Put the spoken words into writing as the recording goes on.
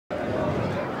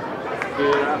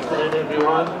Good afternoon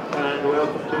everyone and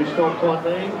welcome to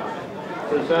Walton-on-Thames.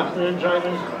 This afternoon's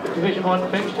Ryman's Division 1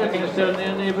 fixture against their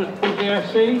near neighbours Molesey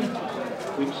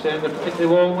FC. We extend a particularly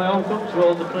warm welcome to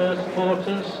all the players,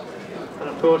 supporters and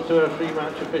of course to our free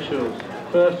match officials.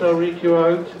 First I'll read you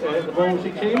out the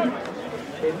Molesey team.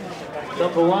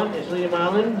 Number 1 is Liam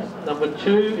Allen, number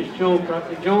 2 is Joe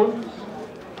Bradley-Jones,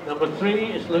 number 3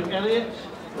 is Luke Elliott,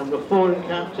 number 4 and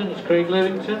captain is Craig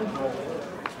Lewington,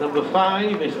 number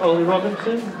 5 is Ollie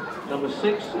Robinson, number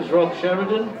 6 is Rob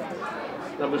Sheridan,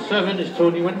 number 7 is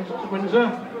Tony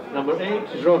Windsor, number 8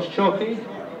 is Ross Chalky,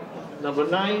 number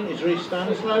 9 is Reis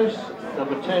Stanislaus,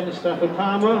 number 10 is Stafford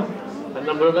Palmer, and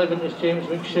number 11 is James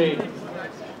McShane.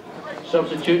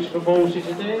 Substitutes for Molesey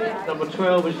today, number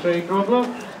 12 is Craig Grobler,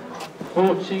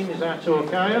 14 is Atto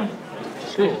Okaya,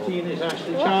 15 is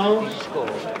Ashley Charles,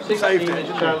 16 is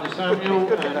Charlie Samuel,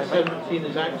 and 17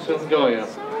 is Axel Goya.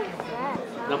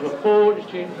 Number 4 is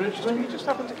James Richmond,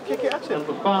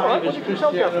 number 5 is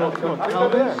Cristiano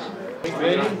Calvis,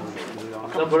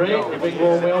 number 8 is a big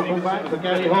warm welcome back for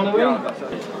Gary Holloway.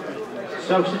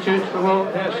 Substitutes for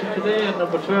Walton Hersham today are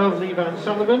number 12 Lee Van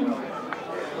Sullivan,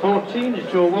 14 is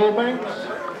Joe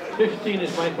Wallbanks, 15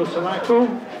 is Michael Salako,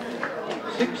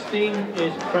 16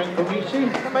 is Frank Comisi,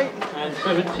 and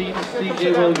 17 is CJ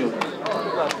Williams.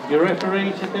 Your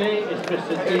referee today is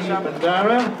Mr. D.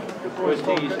 Mandara, with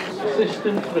his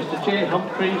assistants Mr. J.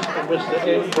 Humphreys and Mr.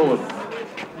 Ed Cohen.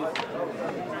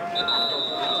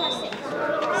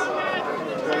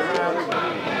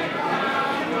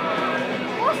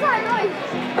 What's that noise?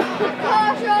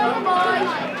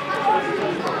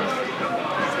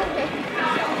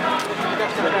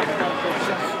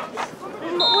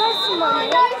 Where's Mummy?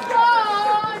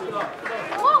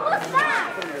 What was that?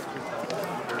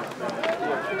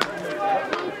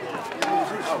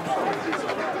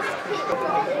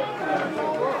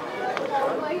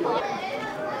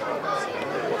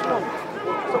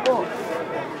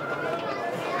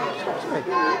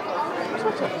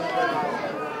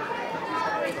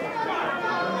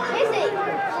 Is he?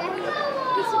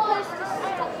 He's supposed to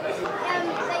stop. He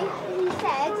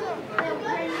said they'll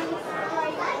bring me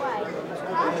straight away.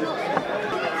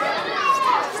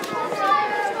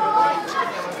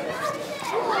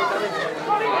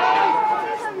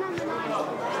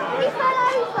 He fell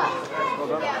over.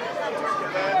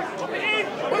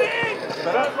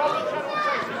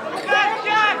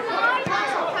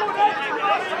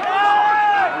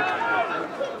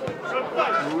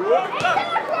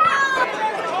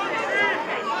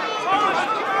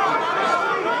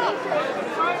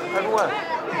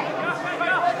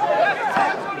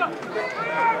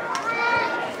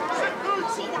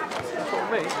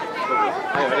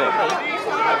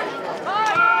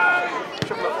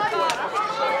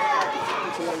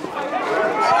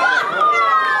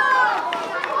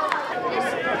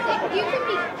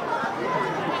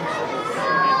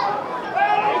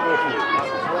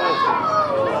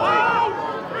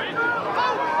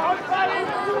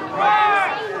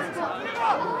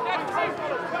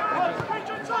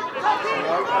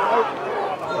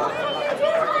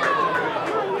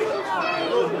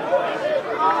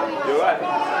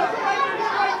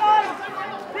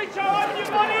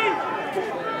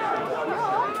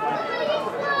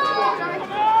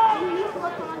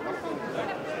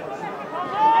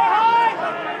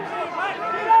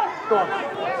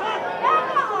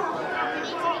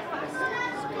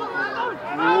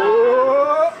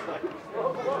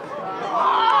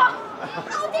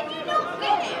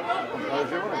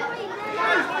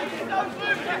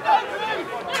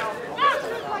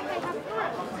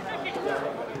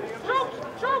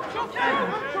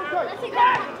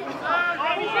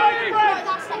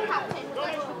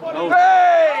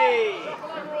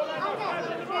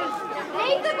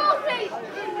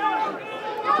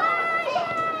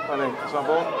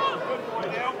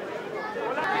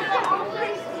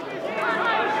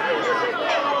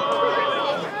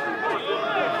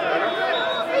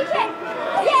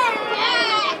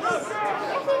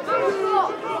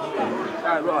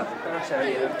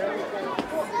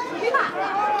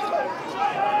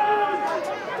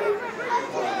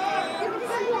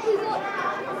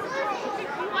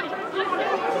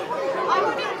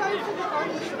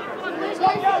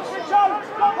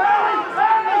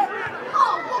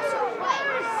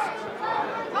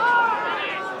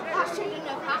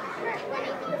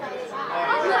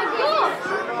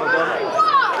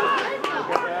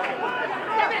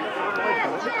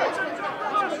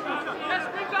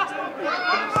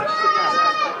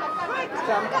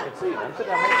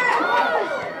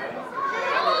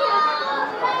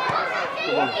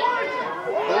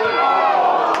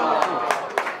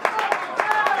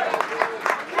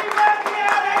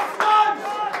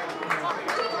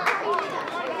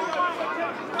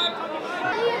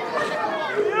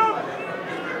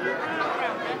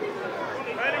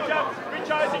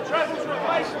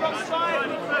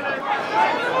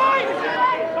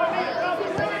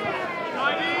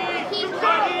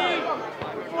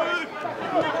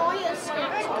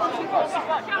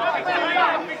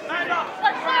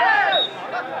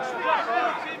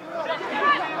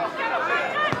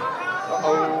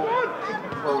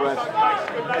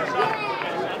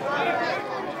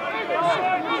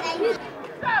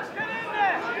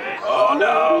 Oh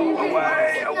no!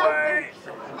 Away! Away!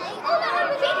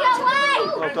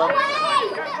 Well done.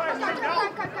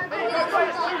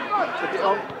 Take it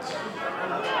on.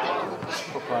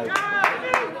 Well played.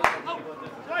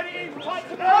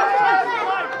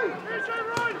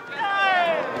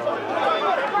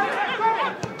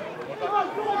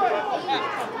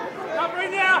 Cover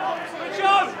in now! Switch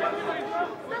on!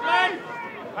 Glenn!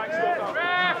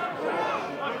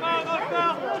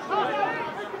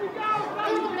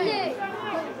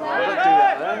 Don't do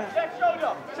that there.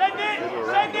 Send it!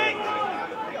 Send it!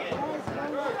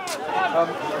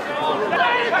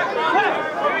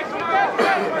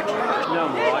 No,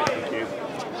 I'm right, thank you.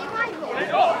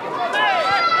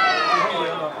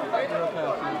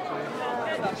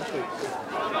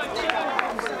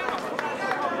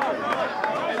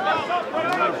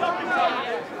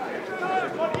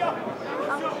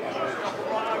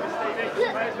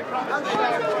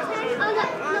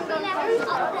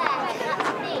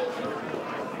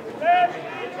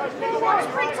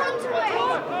 Sprint onto it.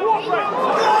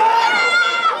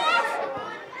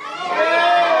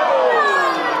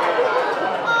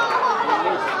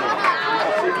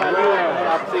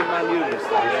 I've seen Man U this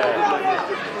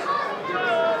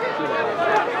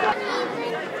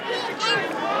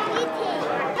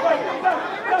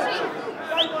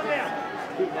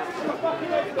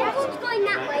Everyone's going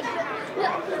that way.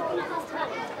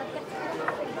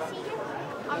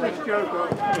 Let's go, go.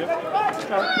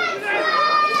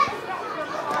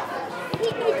 He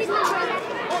did not run it.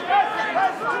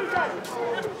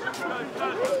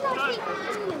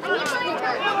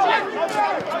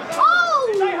 Oh!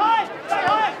 Stay high! Stay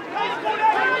high!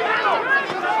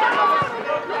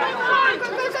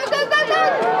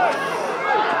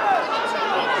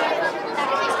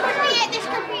 This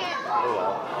could be it.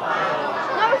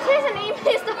 No, it isn't. He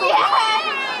missed the ball.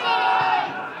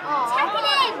 Tap it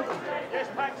in.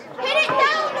 Hit it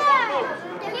down there.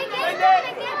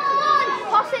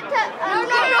 Pass it to...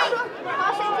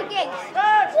 Pass it to Giggs.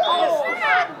 What's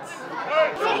that?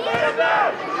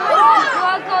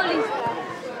 Our goalie's there.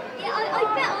 Yeah, I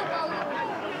bet our goalie.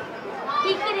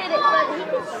 He can hit it, but he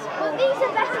can. Well, these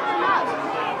are better than us.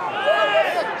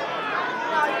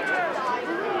 No, you just died.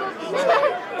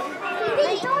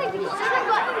 He died because you should have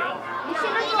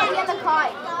got the other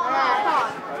kite.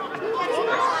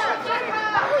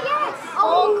 Oh, yes.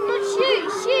 Oh, good shoot.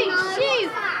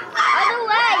 Other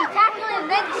way, tackle him,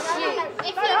 then shoot. If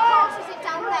he passes it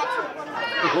down there to one of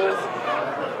his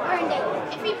Randy,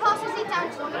 if he passes it down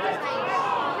to one of his mates,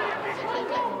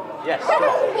 Yes. yes.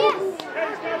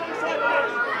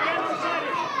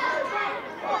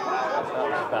 That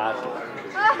was bad.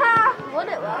 What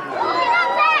it was?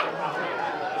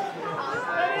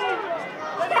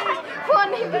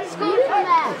 One, if he scored from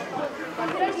there.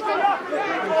 If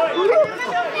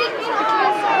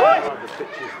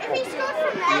he scored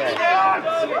from there,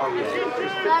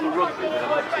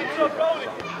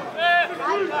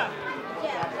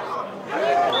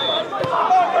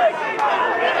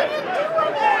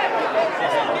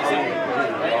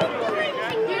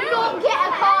 do not get a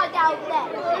card out there.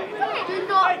 Do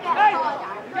not get a card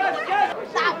out.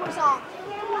 That was off.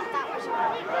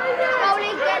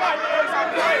 Goalie, get it.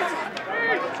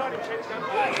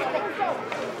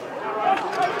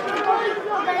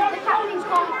 The captain's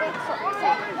gone fix it.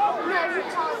 No, you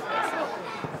can't fix it.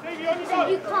 So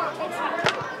you can't fix it.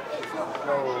 It's not.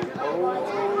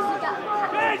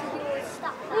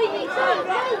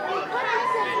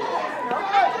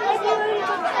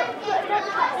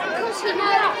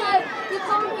 Because you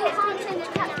can't change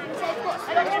captain and say you've got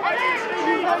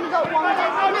you've only got one day.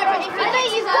 No, but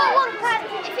if you've got one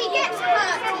captain, if he gets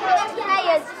hurt,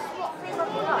 players.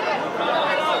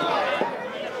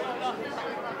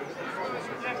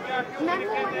 Remember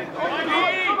when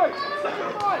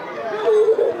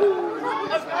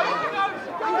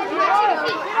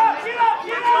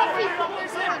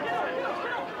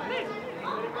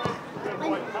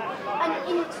an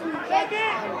instant red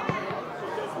card.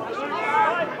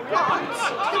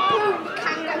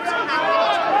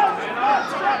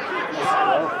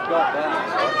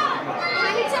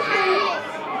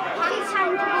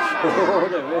 But the ball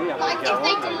can go to like if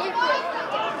they deliver it.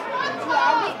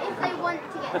 Yeah, if they want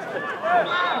to get it.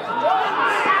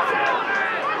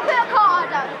 Put a card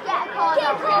out. Get a card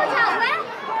out. Get a card out there?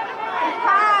 You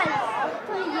can.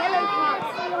 Put a yellow card.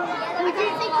 I don't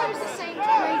think it was the same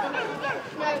to Reis.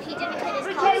 No, he didn't put his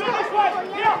card out.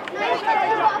 No, he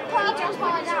got a purple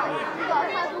card out. He got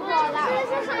a purple card out.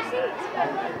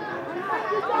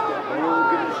 Oh,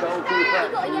 give it a shoulder to the He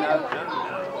got a yellow one.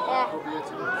 Yeah.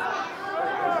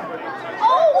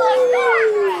 Oh!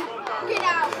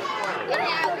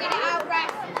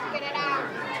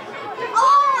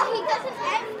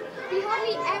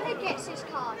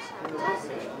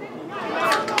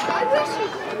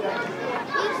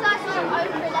 He's like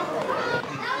over 11.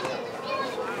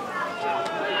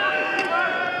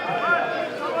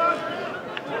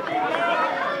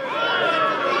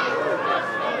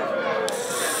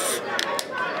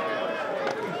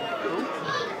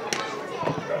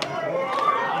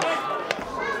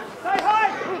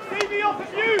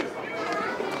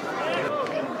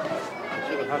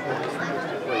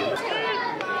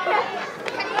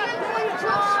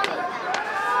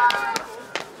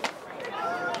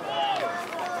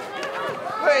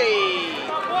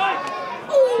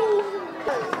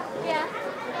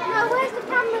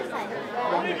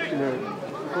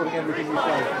 Recording everything you say.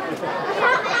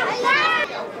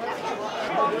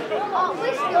 Oh,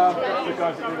 we're still The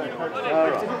guys that do that coach.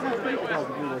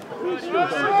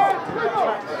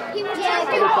 He was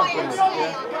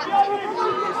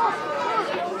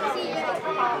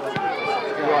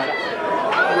Right.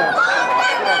 Yeah.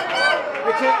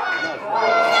 Hit it.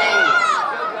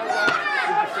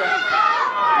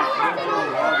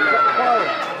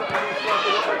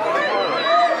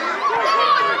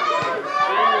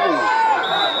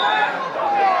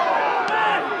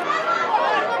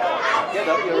 Get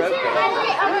up, you're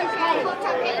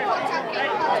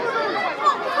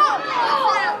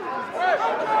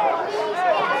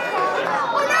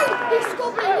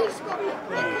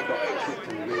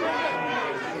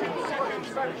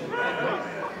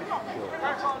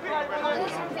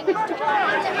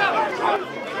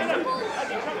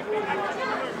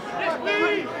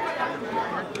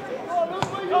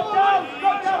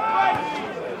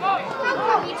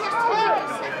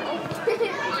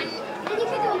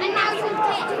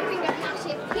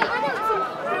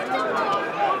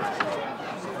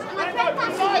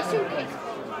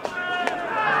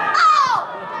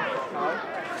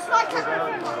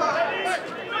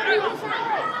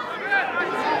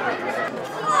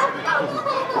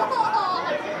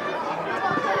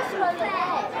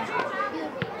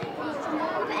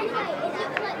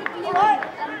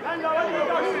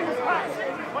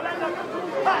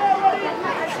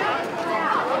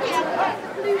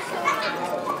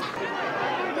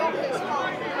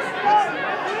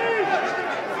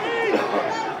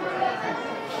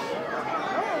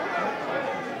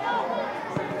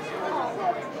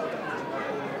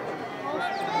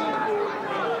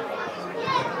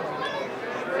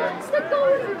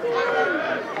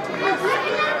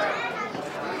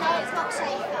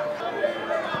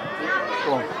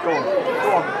Go on.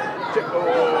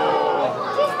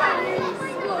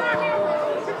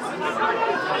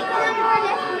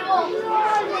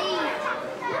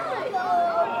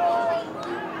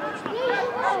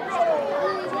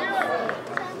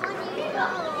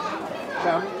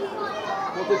 Sam,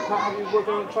 what did Pat have you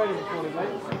working on training this morning, mate?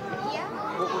 Yeah.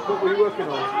 What were you working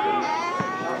on?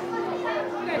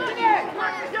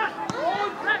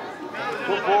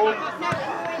 Football?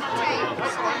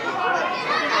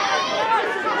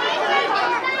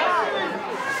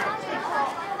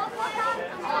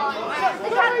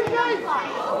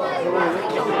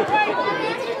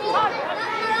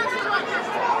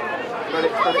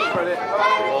 Spread it.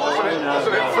 That's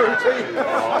a bit fruity.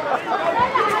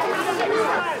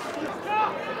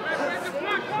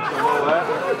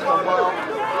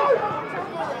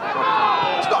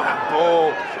 It's not that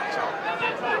ball.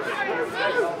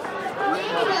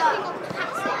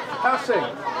 Passing.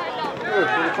 Good.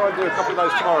 We'll try and do a couple of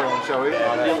those tomorrow on, shall we?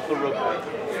 for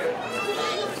rugby.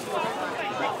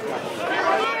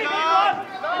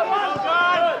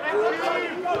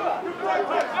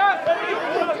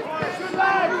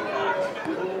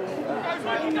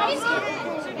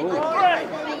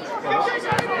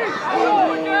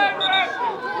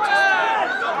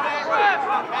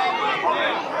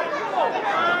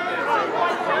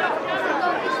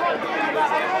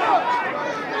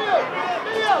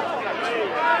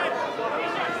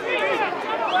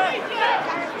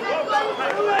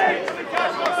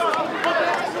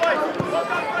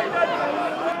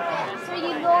 So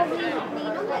you normally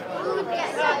need to let food get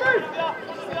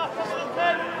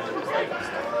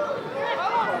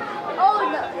Oh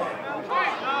no.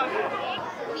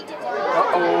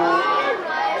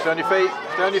 Stay on your feet.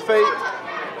 Stay on your feet.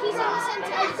 He's in the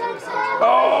centre.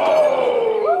 Oh!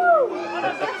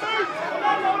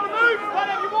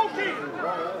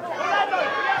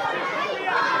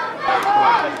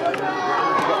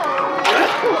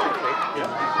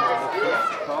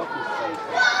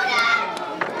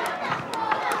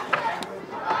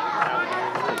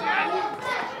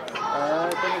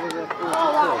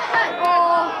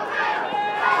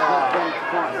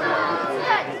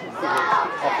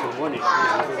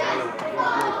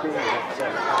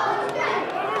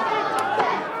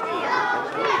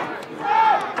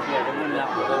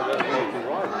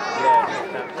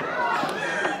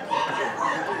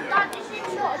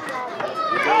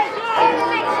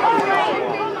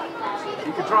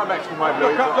 Try Mexican way,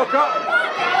 Louis. Look up, look up!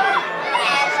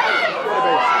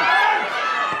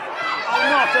 I'm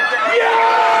not again!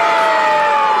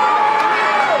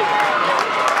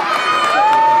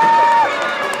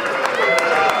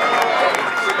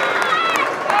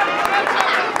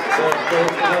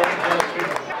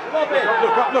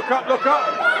 Look up, look up, look up!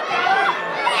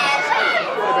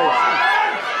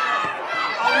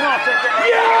 I'm not again!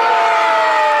 Yeah!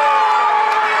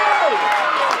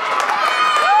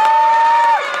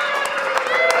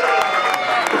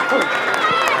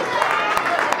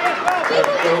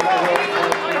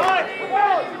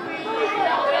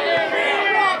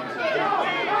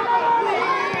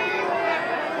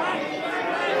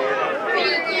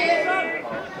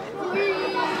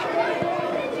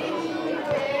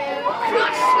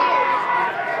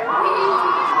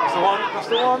 That's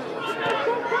the one.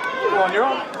 Go on, you're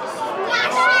on.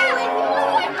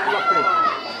 Lucky.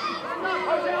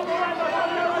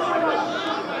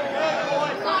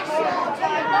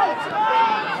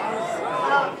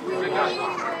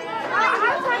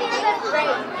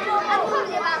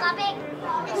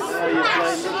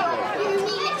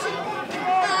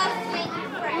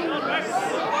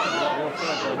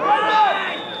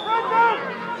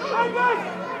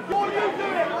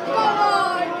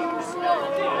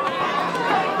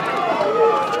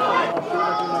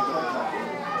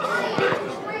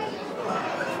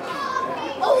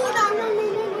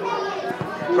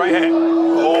 Great hit. Oh,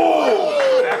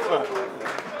 good effort.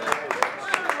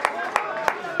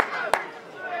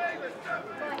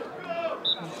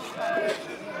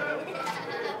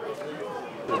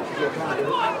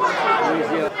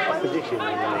 Position in the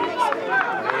league.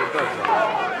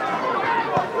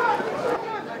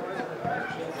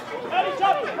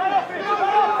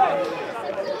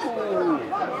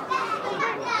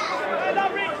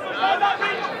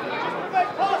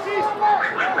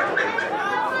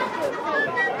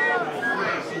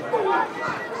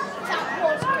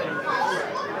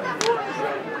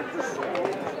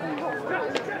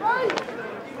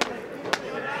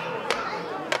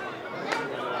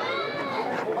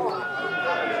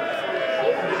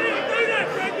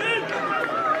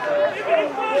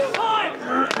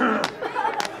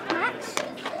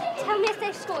 Tell me if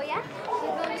they score, yeah?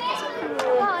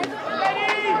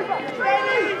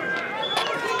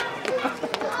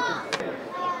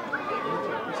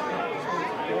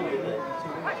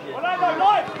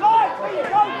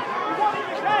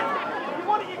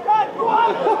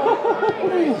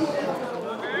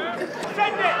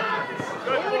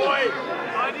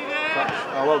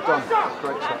 Oh, well done.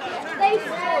 Great touch. They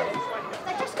scored.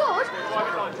 They just scored?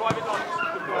 Drive it on.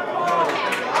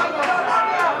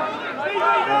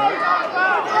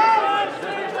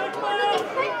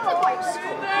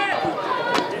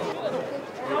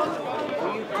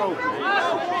 Are you cold?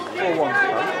 4-1.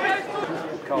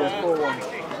 Yeah, 4-1.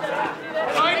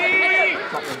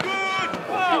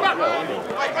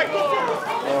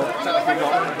 Well, technically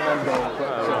not one goal,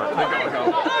 but they got a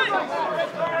goal.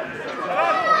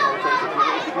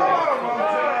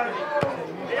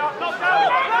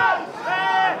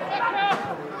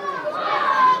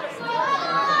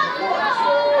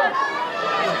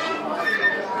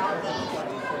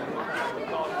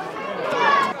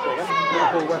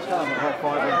 Liverpool West Ham at 5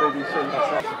 on BBC.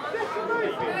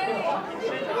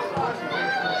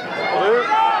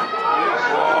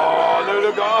 Oh,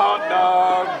 Lulu got a hot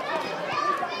dog.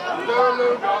 Lulu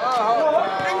got a hot dog.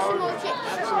 And some more chips.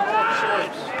 And some more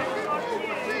chips.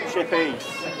 Chippies.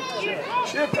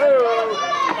 Chippoo.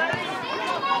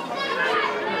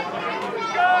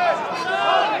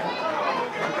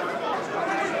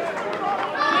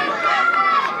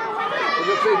 It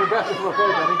looks even better from up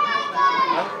here, Benny.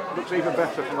 It looks even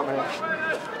better from up here.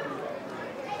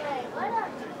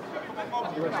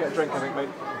 You went to get a drink, I think, mate.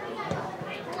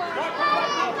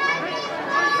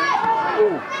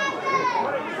 Ooh.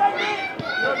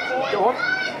 Go on.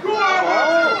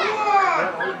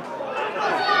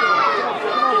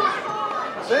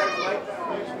 That's it.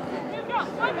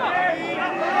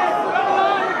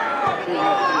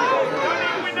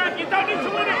 You don't need to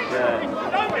win it. You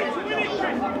don't need to win it,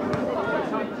 Chris.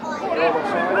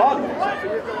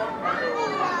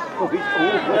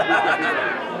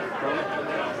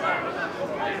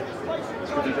 This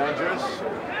could be dangerous.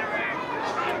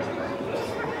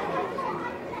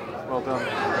 Well done.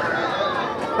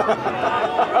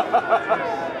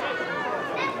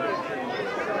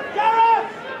 Gareth!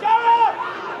 Gareth!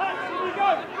 Patch, in you go!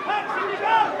 Patch, in you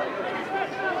go!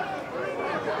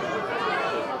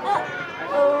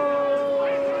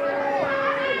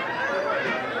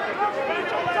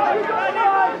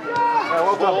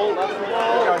 Well done.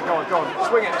 Go on, go on, go on.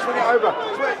 Swing it over.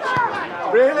 Switch.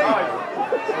 Really?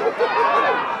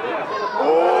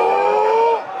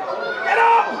 Oh! Get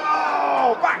up!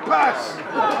 Oh, back pass!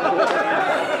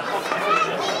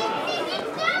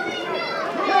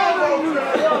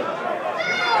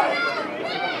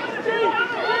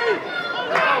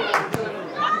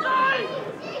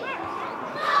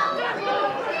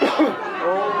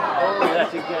 Oh,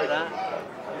 let him get that.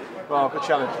 Oh, good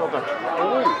challenge, well done.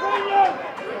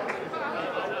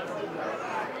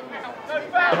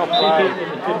 Ticket in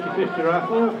the 50-50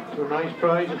 raffle for a nice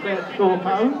prize of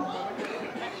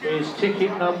 £34 is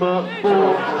ticket number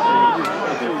 4.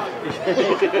 Did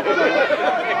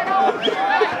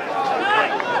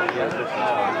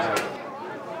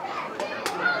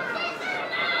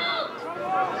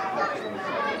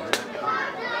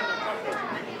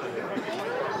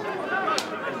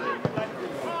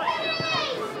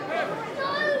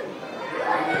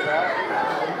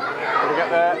we get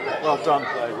there? Well done.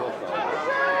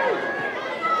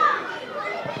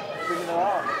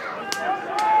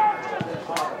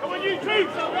 Come on, you dream,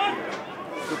 someone!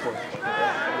 Good boy.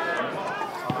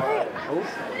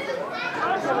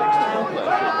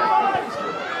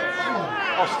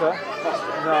 Oster?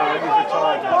 No, he's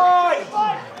retired now.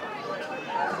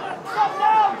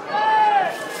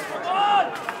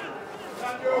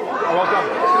 Oh, well done.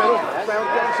 Down,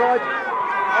 get inside.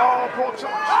 Oh, poor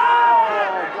touch.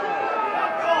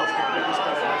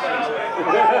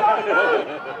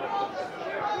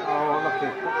 Oh, lucky.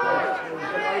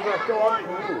 Over, go on.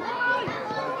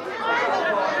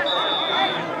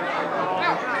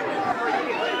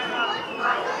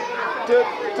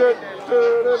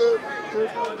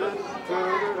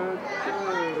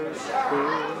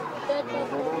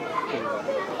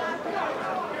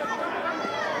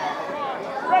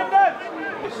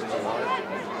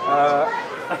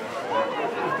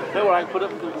 No, I put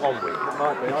up the 1 week.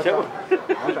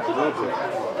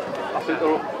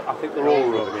 I think they're all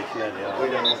rubbish, yeah.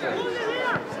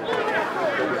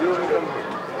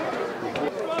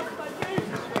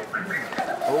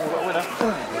 Oh, we've got a winner.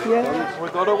 Yeah.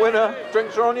 We've got a winner.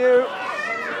 Drinks are on you.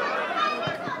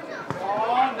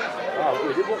 Oh,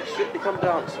 we did watch Strictly Come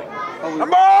Dancing.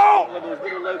 And ball! There was a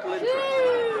bit of local interest.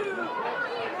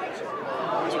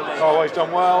 Oh, he's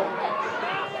done well.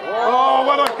 Oh,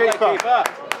 well done, keeper. Well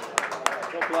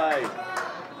played.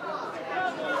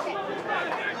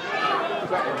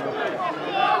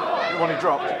 The one he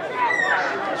dropped.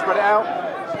 Spread it out.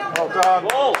 Well done.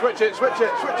 Ball. Switch it, switch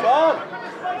it, switch it. On.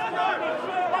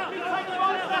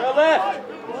 Go left.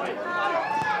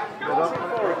 Well done.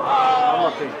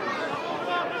 Unlucky.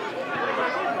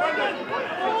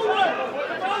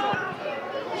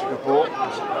 That's a good ball.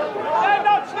 Stand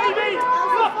up, Stevie!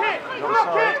 Block it!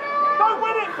 Block it! Don't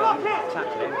win it! Block it!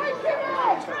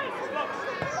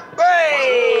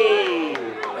 Hey!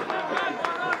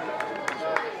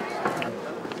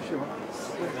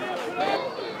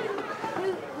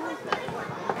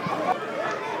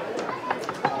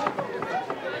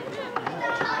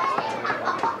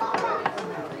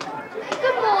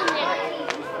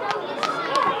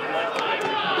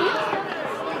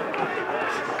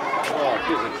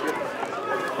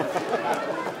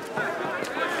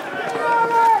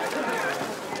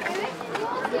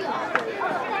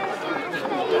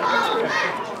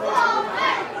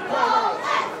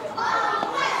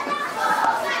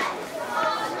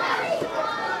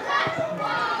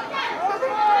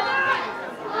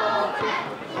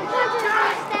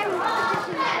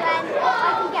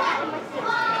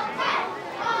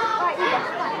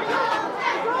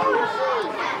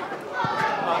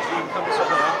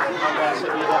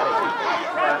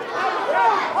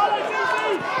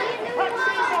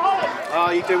 Oh,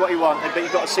 you do what you want, but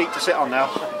you've got a seat to sit on now.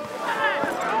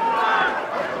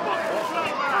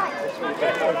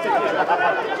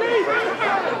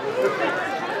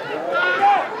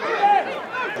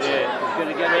 Yeah, he's going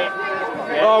to get it.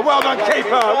 Yeah. Oh, well done, keeper,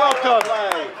 well done.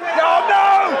 Oh,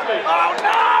 no! Oh,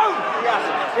 no!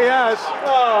 He has.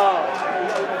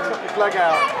 Oh, took his leg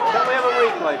out. Can we have a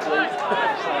replay, please?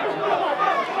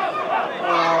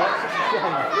 Oh,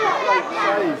 great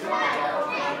save.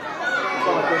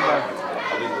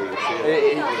 He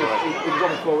was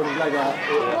on the floor with his leg out.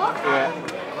 Yeah.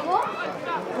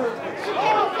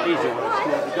 He's the one who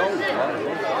scored the goal, right?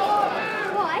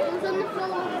 Why? He was on the floor.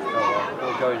 Oh,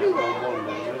 well, going at 1-1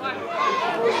 then, isn't it?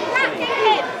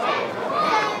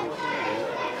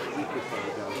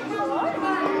 I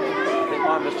think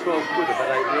mine was 12 quid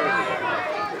about 8 years ago.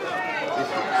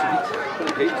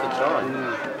 Couldn't keep the time.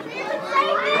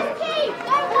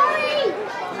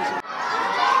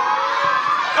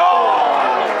 Don't worry!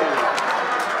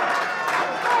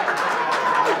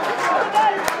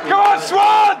 Go on,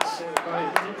 Swans!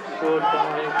 5 minutes, scored by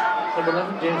number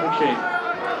 11, James McShane.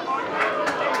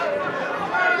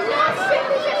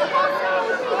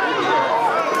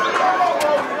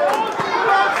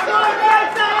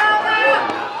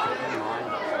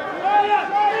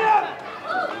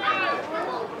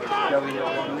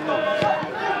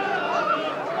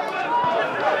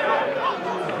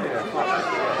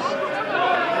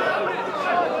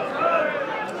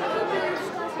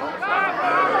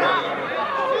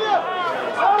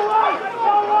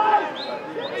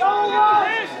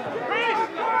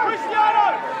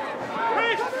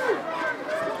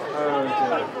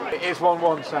 It is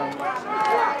 1-1, Sam.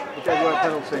 The dead work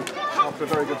penalty after a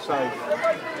very good save.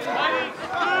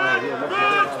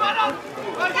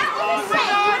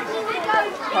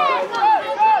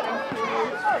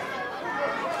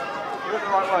 You went the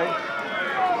right way.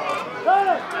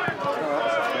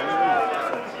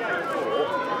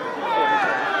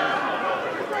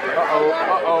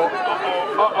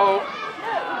 Uh-oh.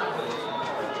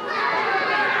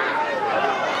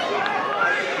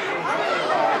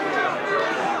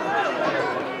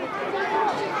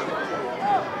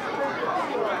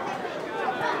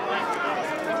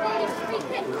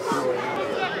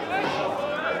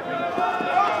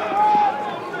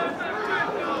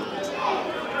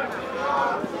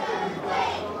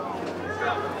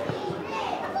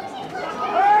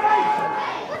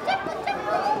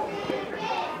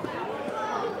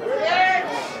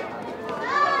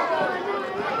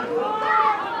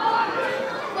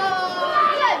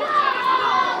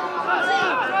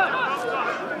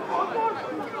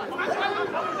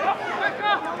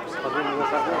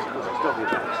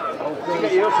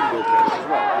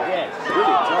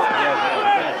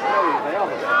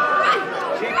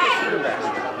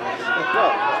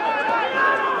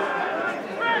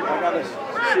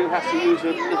 She has to use a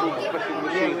little fucking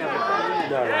machine.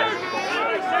 No.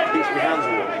 Keeps my hands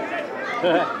warm.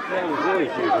 That was really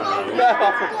huge.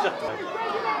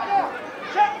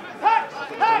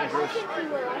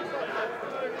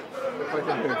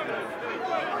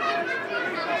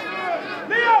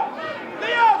 Leo!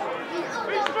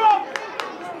 Be strong!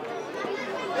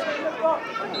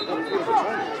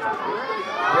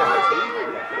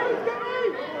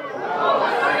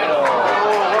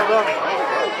 Well done.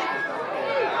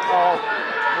 Oh,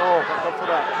 no, back up for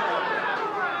that.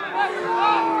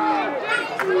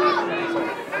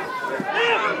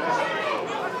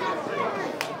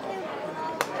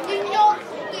 Do not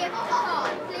give a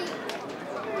card, please.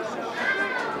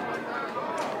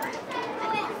 And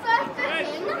then first thing,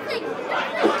 nothing.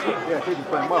 Yeah, he's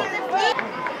playing well.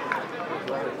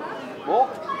 What?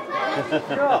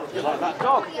 You like that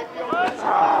dog?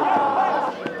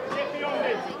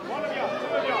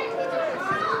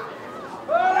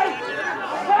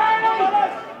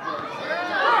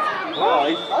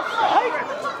 Right.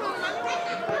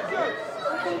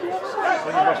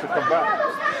 Then you must have come back.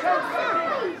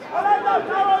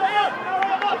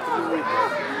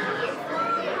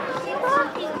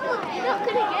 You're not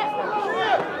going to get one.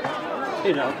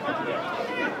 You know.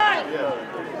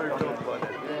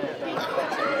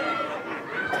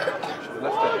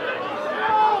 Left it.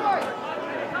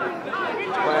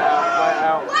 Play it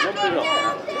out. Jump it up.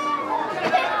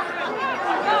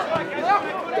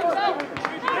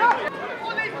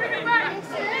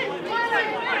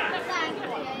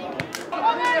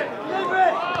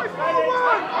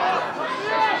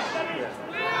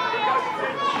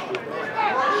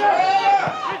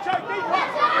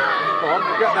 Come on,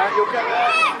 you'll get that, you'll get that.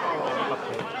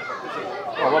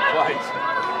 Oh, well played.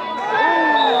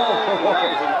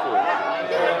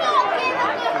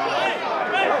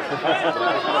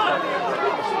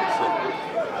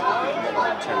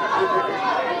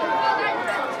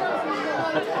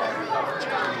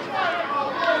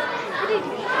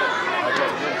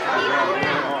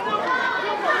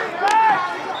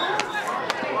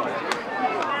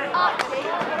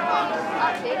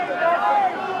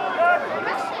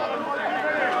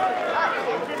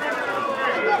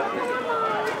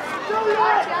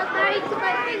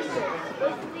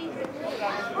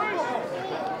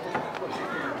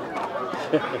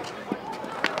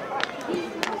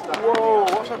 Whoa,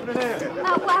 what's happening here?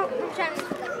 Oh, well, James.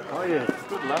 Oh yeah,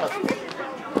 good lad.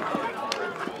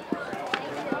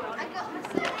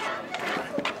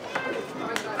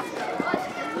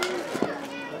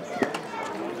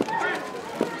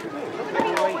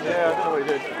 Yeah, I don't know what he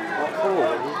did. What for? What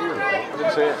was he doing? I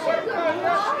didn't see it.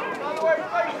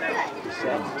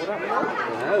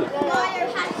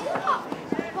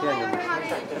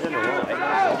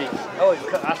 Oh,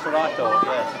 that's what I thought,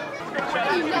 yes.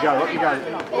 You go, up you go.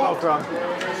 Well done.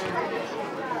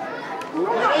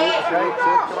 Okay,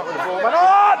 come up with the ball. Man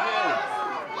on!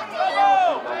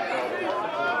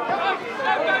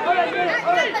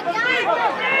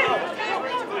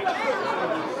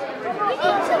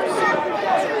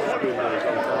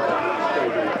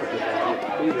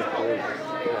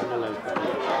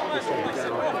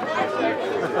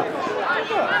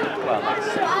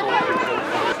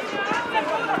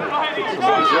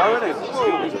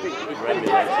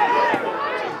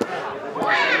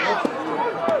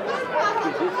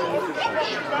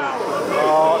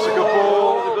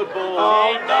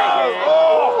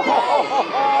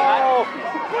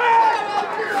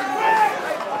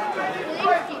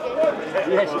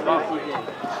 Yes, you did.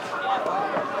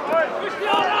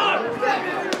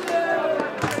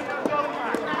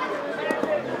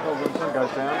 Sun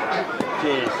goes down.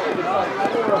 Cheers.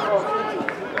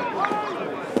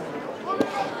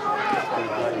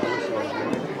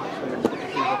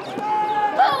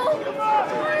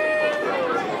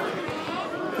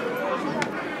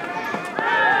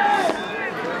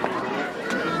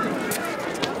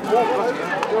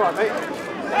 You all right, mate?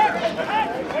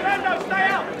 Orlando, stay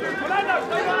out! Orlando,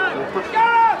 stay out!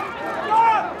 Gareth!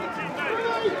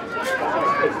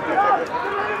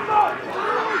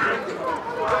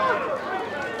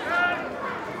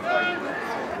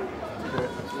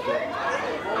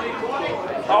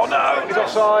 Oh no! He's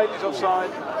offside, he's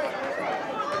offside.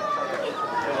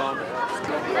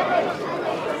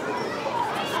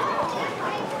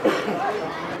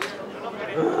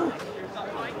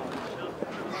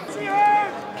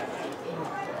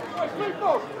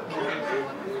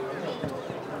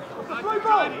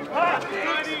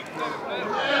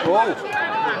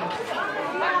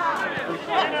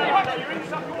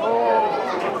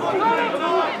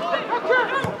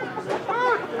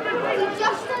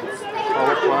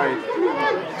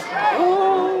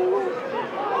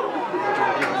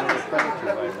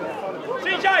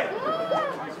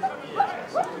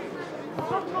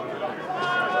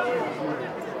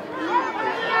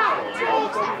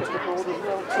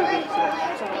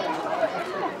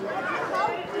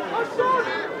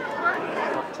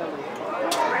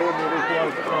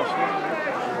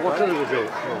 What are the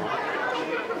results?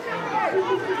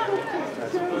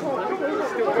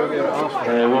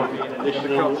 There won't be an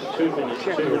additional 2 minutes. 2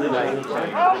 minutes.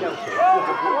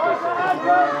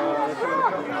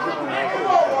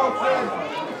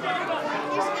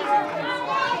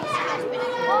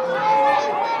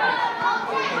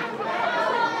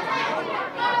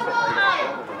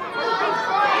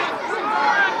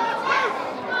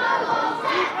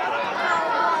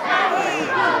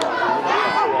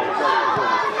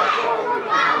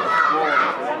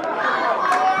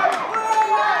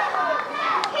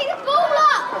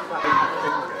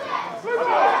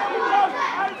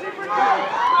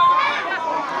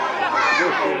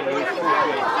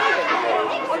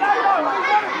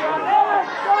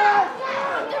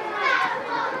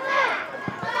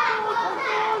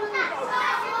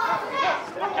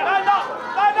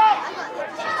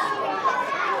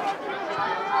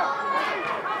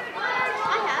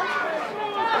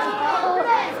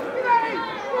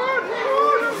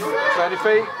 Any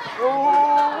feet?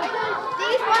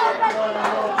 These Coca-Colas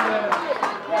are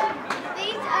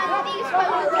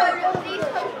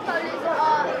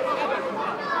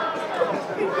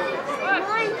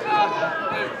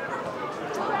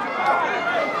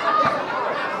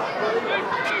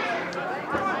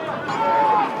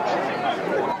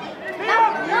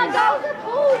that was a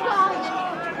ball guy.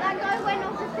 That guy went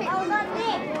off the pitch. Oh, that's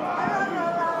it.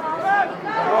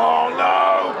 Oh no!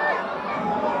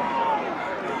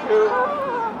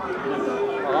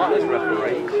 I like this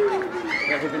referee.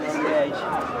 Everything on the edge.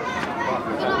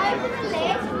 Can I open the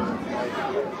lid?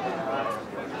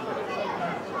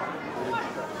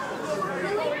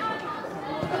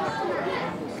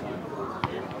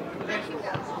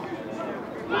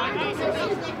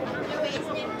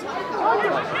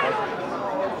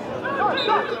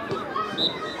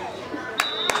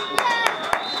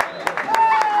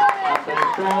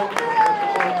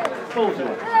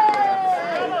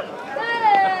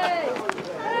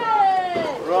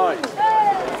 Right.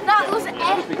 That was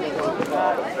epic.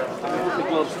 The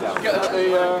gloves down. Get the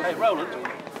Hey,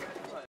 Roland.